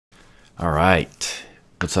Alright,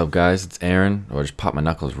 what's up guys, it's Aaron. I just popped my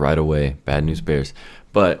knuckles right away, bad news bears.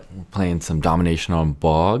 But we're playing some Domination on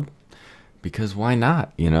Bog, because why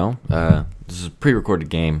not, you know? This is a pre-recorded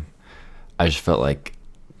game. I just felt like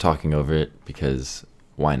talking over it, because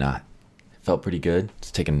why not? It felt pretty good.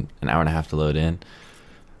 It's taken an hour and a half to load in.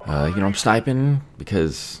 I'm sniping,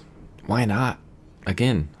 because why not?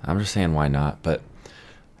 Again, I'm just saying why not, but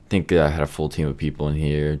I think I had a full team of people in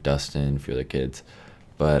here, Dustin, a few other kids.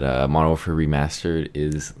 But Modern Warfare Remastered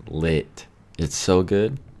is lit. It's so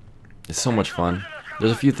good. It's so much fun.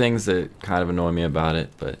 There's a few things that kind of annoy me about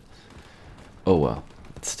it, but oh well.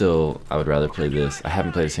 Still, I would rather play this. I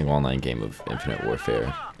haven't played a single online game of Infinite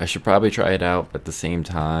Warfare. I should probably try it out, but at the same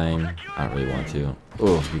time, I don't really want to.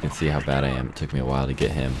 Oh, you can see how bad I am. It took me a while to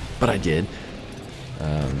get him, but I did.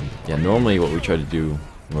 Yeah, normally what we try to do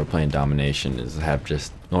when we're playing Domination is have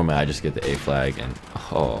normally I just get the A flag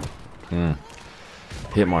and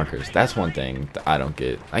hit markers. That's one thing that I don't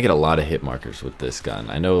get. I get a lot of hit markers with this gun.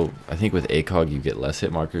 I think with ACOG you get less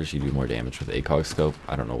hit markers. You do more damage with ACOG scope.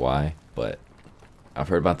 I don't know why, but I've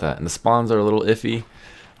heard about that. And the spawns are a little iffy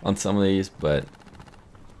on some of these, but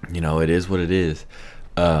you know, it is what it is.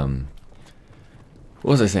 What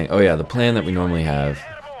was I saying? Oh yeah, the plan that we normally have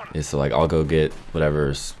is to, like, I'll go get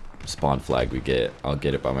whatever spawn flag we get. I'll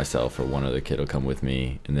get it by myself, or one other kid will come with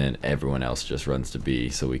me, and then everyone else just runs to B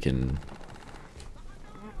so we can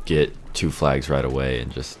get 2 flags right away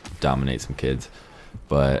and just dominate some kids.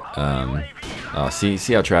 But see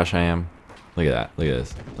how trash I am? Look at that. Look at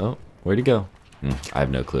this. Oh, where'd he go? I have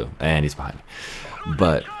no clue. And he's behind me.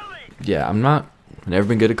 But yeah, I've never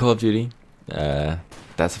been good at Call of Duty.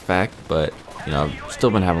 That's a fact. But you know, I've still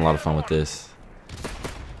been having a lot of fun with this.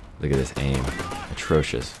 Look at this aim,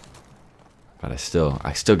 atrocious. But I still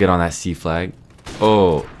get on that C flag.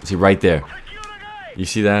 Oh, see right there. You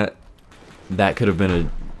see that? That could have been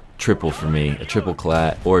a triple for me, a triple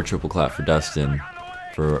clat, or a triple clat for Dustin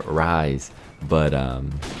for Rise. But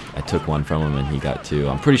I took one from him and he got 2.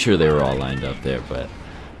 I'm pretty sure they were all lined up there, but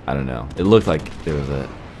I don't know. It looked like there was a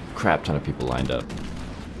crap ton of people lined up.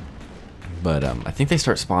 But I think they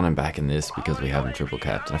start spawning back in this because we have him triple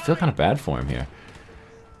capped, and I feel kind of bad for him here.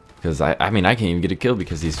 Because I mean, I can't even get a kill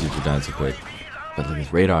because these dudes are dying so quick. But look at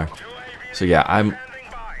his radar. So yeah,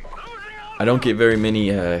 I don't get very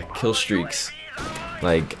many kill streaks.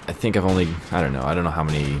 Like, I think I've only, I don't know how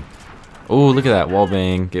many. Oh, look at that, wall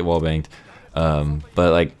bang, get wall banged. But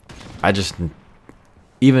like,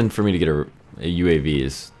 even for me to get a UAV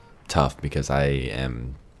is tough because I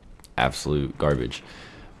am absolute garbage.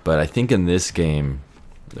 But I think in this game,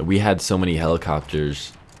 we had so many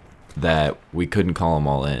helicopters that we couldn't call them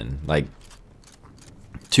all in. Like,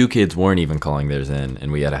 2 kids weren't even calling theirs in,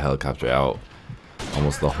 and we had a helicopter out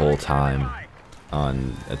almost the whole time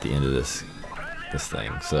at the end of this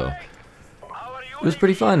thing. So it was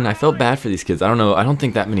pretty fun. I felt bad for these kids. I don't know. I don't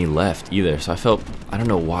think that many left either. So I don't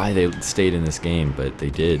know why they stayed in this game, but they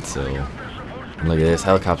did. So, and look at this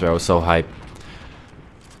helicopter. I was so hyped.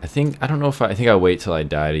 I think I wait till I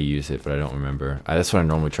die to use it, but I don't remember. That's what I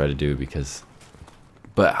normally try to do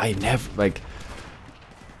but I never, like,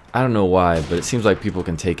 I don't know why, but it seems like people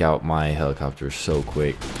can take out my helicopter so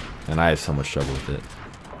quick, and I have so much trouble with it.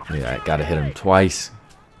 Yeah, I gotta hit him twice.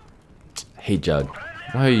 Hey, Jug.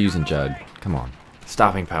 Why are you using Jug? Come on.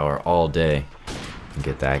 Stopping power all day. And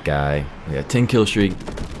get that guy. We got 10 kill streak.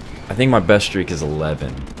 I think my best streak is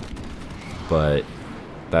 11. But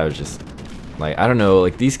that was just, like, I don't know.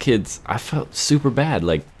 Like, these kids, I felt super bad.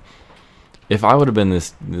 Like, if I would have been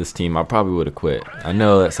this team, I probably would have quit. I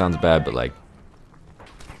know that sounds bad, but like,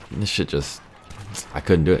 this shit just, I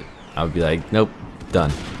couldn't do it. I would be like, nope,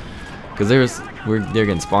 done. Because they're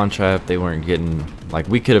getting spawn trapped. They weren't getting, like,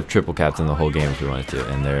 we could have triple captained the whole game if we wanted to,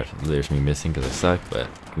 and there's me missing because I suck, but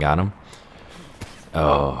got him.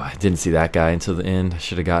 Oh, I didn't see that guy until the end. I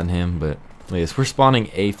should have gotten him, but yes, we're spawning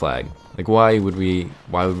A flag. Like, why would we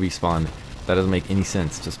spawn? That doesn't make any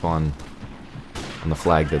sense to spawn on the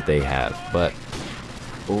flag that they have, but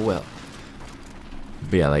oh well.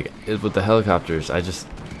 But yeah, like, with the helicopters,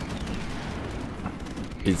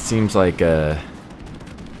 it seems like I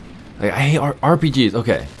hate RPGs.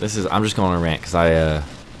 Okay, I'm just going on a rant because I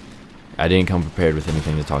didn't come prepared with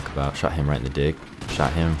anything to talk about. Shot him right in the dick,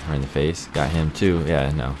 shot him right in the face, got him too.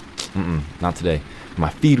 Yeah, no, not today. My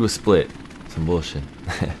feed was split. Some bullshit.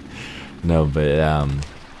 No, but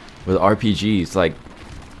with RPGs, like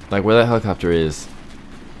where that helicopter is,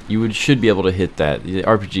 should be able to hit that. The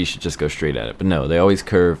RPG should just go straight at it, but no, they always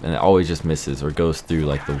curve and it always just misses or goes through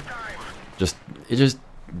like it just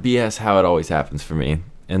BS how it always happens for me.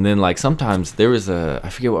 And then, like, sometimes there was I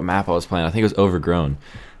forget what map I was playing. I think it was Overgrown.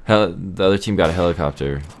 The other team got a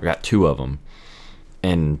helicopter, or got 2 of them,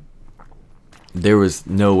 and there was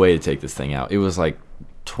no way to take this thing out. It was like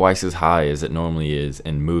twice as high as it normally is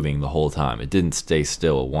and moving the whole time. It didn't stay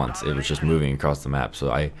still once. It was just moving across the map.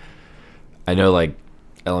 So I know like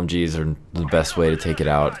LMGs are the best way to take it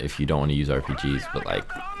out if you don't want to use RPGs, but like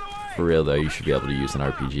for real though, you should be able to use an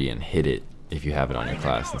RPG and hit it if you have it on your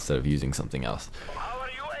class instead of using something else.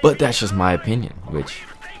 But that's just my opinion, which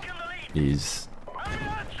is,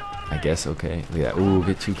 I guess, okay. Look at that. Ooh,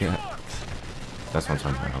 get 2 cats. That's what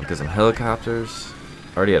I'm talking about. Get some helicopters.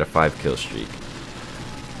 Already had a 5 kill streak.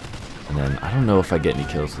 And then I don't know if I get any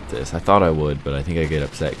kills with this. I thought I would, but I think I get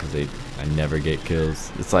upset because I never get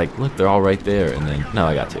kills. It's like, look, they're all right there, and then no,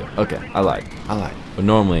 I got 2. Okay, I lied. But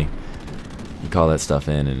normally, you call that stuff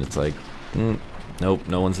in, and it's like, nope,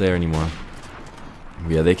 no one's there anymore.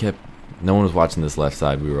 Yeah, no one was watching this left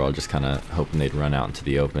side. We were all just kind of hoping they'd run out into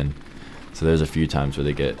the open. So there's a few times where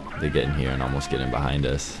they get in here and almost get in behind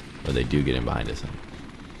us, or they do get in behind us.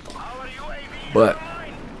 But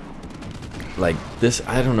like this,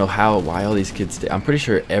 I don't know why all these kids stay. I'm pretty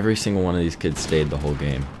sure every single one of these kids stayed the whole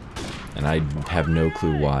game, and I have no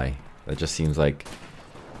clue why. That just seems like,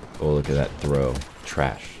 oh, look at that throw,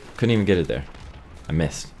 trash. Couldn't even get it there. I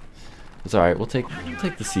missed. It's all right. We'll take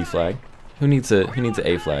the C flag. Who needs an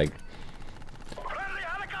A flag?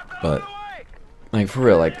 But like for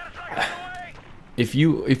real, like if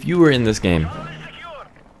you were in this game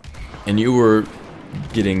and you were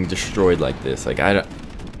getting destroyed like this, like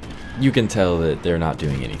you can tell that they're not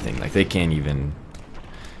doing anything. Like they can't even,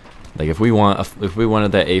 like if we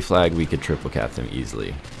wanted that A flag, we could triple cap them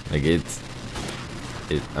easily. Like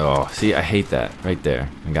oh, see, I hate that right there.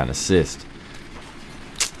 I got an assist.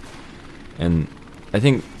 And I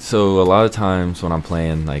think so a lot of times when I'm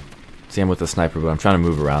playing, like, see, I'm with a sniper, but I'm trying to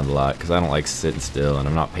move around a lot because I don't like sitting still, and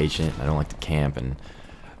I'm not patient. I don't like to camp, and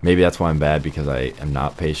maybe that's why I'm bad, because I am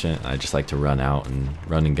not patient. I just like to run out and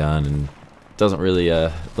run and gun, and it doesn't really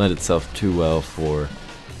lend itself too well for,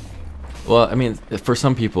 well, I mean, for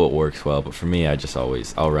some people it works well, but for me,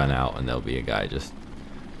 I'll run out and there'll be a guy just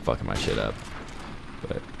fucking my shit up.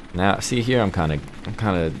 But now, see here, I'm kind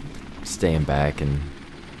of staying back, and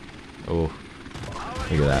oh,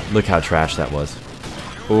 look at that. Look how trash that was.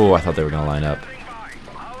 Oh, I thought they were going to line up.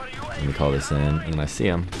 Let me call this in, and then I see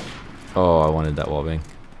them. Oh, I wanted that wall bang.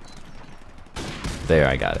 There,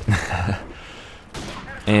 I got it.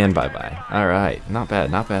 And bye-bye. Alright, not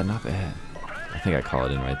bad, not bad, not bad. I think I call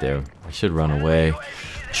it in right there. I should run away.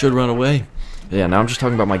 Should run away. Yeah, now I'm just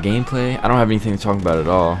talking about my gameplay. I don't have anything to talk about at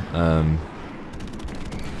all.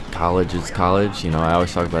 College is college, you know, I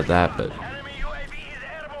always talk about that, but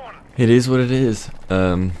it is what it is.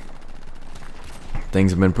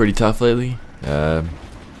 Things have been pretty tough lately. A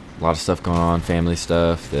lot of stuff going on, family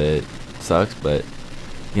stuff that sucks, but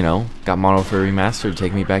you know, got Modern Warfare Remastered,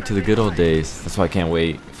 take me back to the good old days. That's why I can't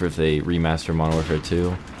wait for if they remaster Modern Warfare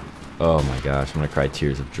 2. Oh my gosh, I'm gonna cry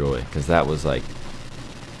tears of joy, because that was like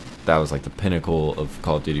the pinnacle of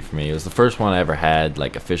Call of Duty for me. It was the first one I ever had,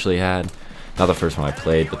 like officially had. Not the first one I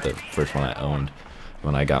played, but the first one I owned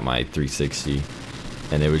when I got my 360.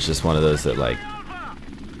 And it was just one of those that, like,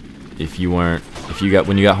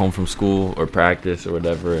 when you got home from school or practice or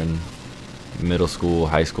whatever in middle school,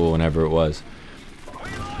 high school, whenever it was,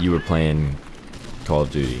 you were playing Call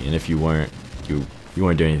of Duty, and if you weren't, you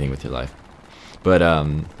weren't doing anything with your life. But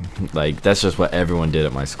like, that's just what everyone did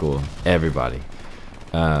at my school. Everybody.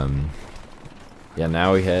 Yeah,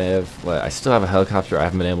 now we have, I still have a helicopter I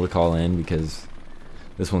haven't been able to call in because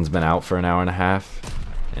this one's been out for an hour and a half,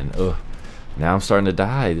 and now I'm starting to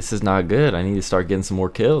die. This is not good. I need to start getting some more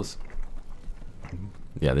kills.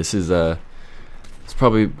 Yeah, this is it's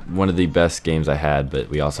probably one of the best games I had, but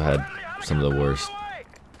we also had some of the worst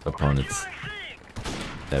opponents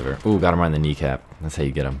ever. Ooh, got him right in the kneecap. That's how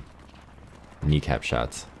you get him. Kneecap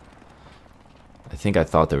shots. I think I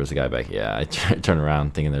thought there was a guy back. Yeah, I turned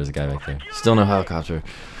around thinking there was a guy back there. Still no helicopter.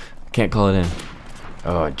 Can't call it in.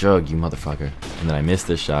 Oh, I drug you, motherfucker. And then I missed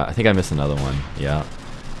this shot. I think I missed another one. Yeah.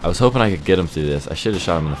 I was hoping I could get him through this. I should have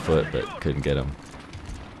shot him in the foot, but couldn't get him.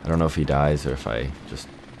 I don't know if he dies or if I just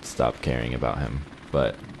stop caring about him.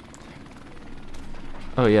 But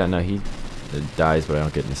oh yeah, no, he dies, but I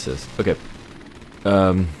don't get an assist. Okay.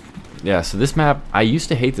 Yeah, so this map, I used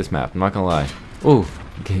to hate this map, I'm not gonna lie. Ooh,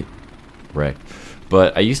 okay, wrecked.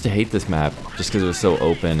 But I used to hate this map just because it was so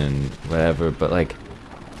open and whatever, but like,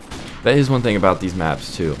 that is one thing about these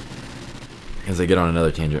maps too, as I get on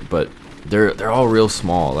another tangent, but they're all real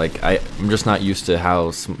small. Like, I'm just not used to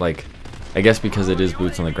how, like, I guess because it is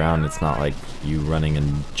boots on the ground, it's not like you running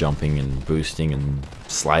and jumping and boosting and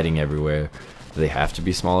sliding everywhere. they have to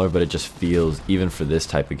be smaller, but it just feels, even for this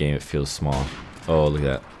type of game, it feels small. Oh, look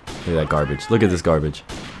at that. Look at that garbage. Look at this garbage.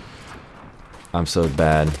 I'm so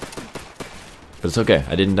bad. But it's okay.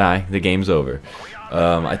 I didn't die. The game's over.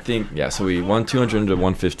 I think, yeah, so we won 200 to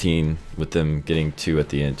 115 with them getting 2 at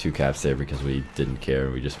the end, 2 caps there because we didn't care.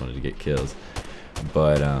 We just wanted to get kills.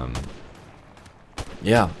 But,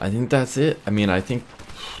 yeah, I think that's it. I mean, I think,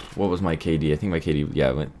 what was my KD? I think my KD, yeah,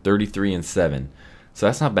 I went 33 and 7. So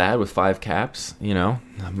that's not bad with 5 caps, you know.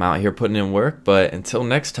 I'm out here putting in work, but until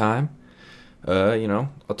next time, you know,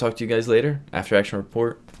 I'll talk to you guys later. After action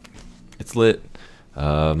report. It's lit.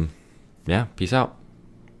 Yeah, peace out.